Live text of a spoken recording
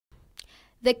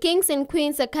The Kings and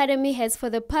Queens Academy has for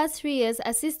the past 3 years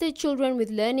assisted children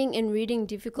with learning and reading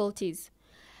difficulties.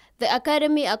 The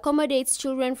Academy accommodates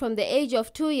children from the age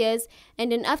of 2 years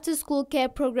and an after-school care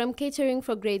program catering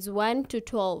for grades 1 to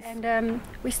 12. And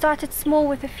we started small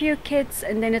with a few kids,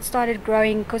 and then it started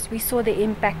growing because we saw the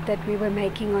impact that we were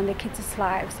making on the kids'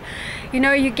 lives. You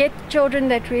know, you get children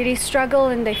that really struggle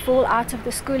and they fall out of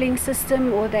the schooling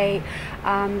system, or they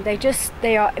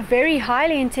are very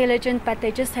highly intelligent, but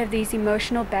they just have these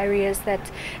emotional barriers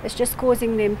that is just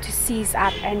causing them to seize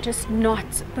up and just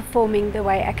not performing the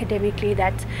way academically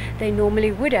that they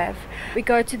normally would have. We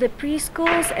go to the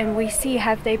preschools and we see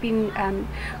have they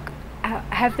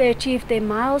achieved their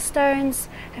milestones,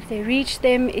 have they reached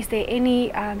them, is there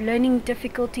any learning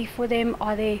difficulty for them,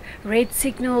 are there red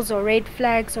signals or red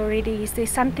flags already, is there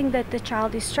something that the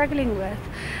child is struggling with,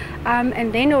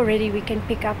 and then already we can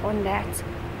pick up on that.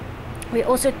 We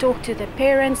also talk to the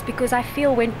parents, because I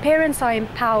feel when parents are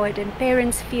empowered and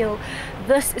parents feel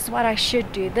this is what I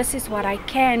should do, this is what I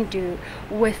can do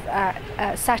with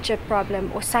such a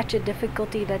problem or such a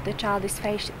difficulty that the child is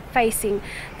facing,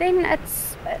 then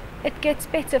it gets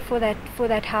better for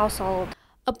that household.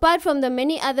 Apart from the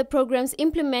many other programs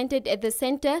implemented at the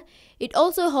center, it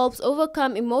also helps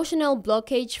overcome emotional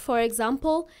blockage, for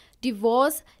example,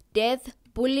 divorce, death,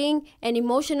 bullying, and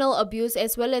emotional abuse,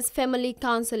 as well as family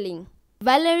counseling.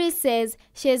 Valerie says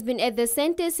she has been at the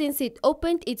center since it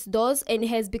opened its doors and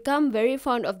has become very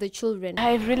fond of the children.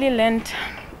 I've really learned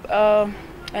a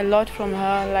lot from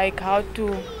her, like how to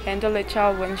handle a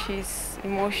child when she's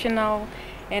emotional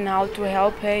and how to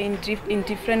help her in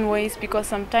different ways, because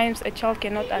sometimes a child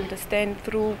cannot understand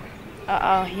through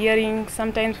hearing.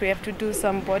 Sometimes we have to do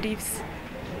some bodies,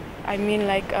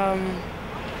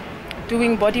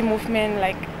 doing body movement,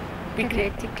 like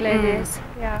Clearness.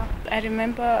 Yeah. I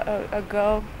remember a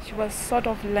girl, she was sort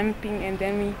of limping, and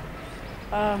then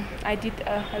I did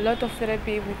a lot of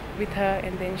therapy with her,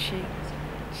 and then she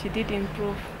did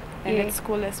improve, and at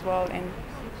school as well. And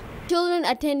children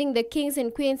attending the Kings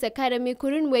and Queens Academy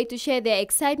couldn't wait to share their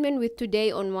excitement with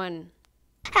Today on One.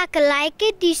 Ek like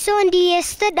dit hierso in die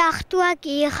eerste dag toe ek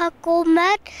hier gekom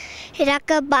het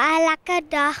ek 'n baie lekker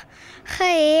dag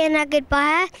gehad en ek het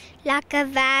baie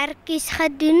lekker werkies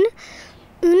gedoen.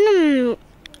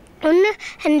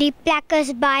 En die plek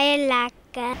is baie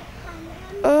lekker.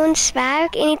 Ons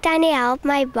werk en die tannie help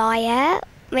my baie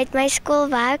met my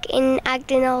skoolwerk en ek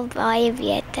doen al baie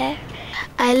beter.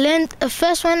 I learned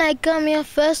first when I come here,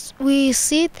 first we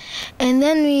sit and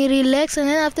then we relax, and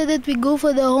then after that we go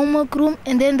for the homework room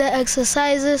and then the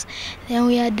exercises, then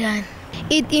we are done.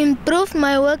 It improved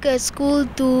my work at school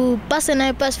to pass, and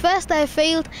I passed. First I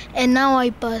failed and now I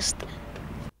passed.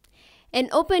 An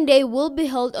open day will be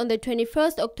held on the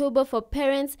 21st October for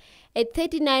parents at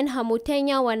 39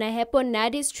 Hamutenya Wanahepo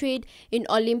Ndadi Street in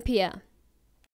Olympia.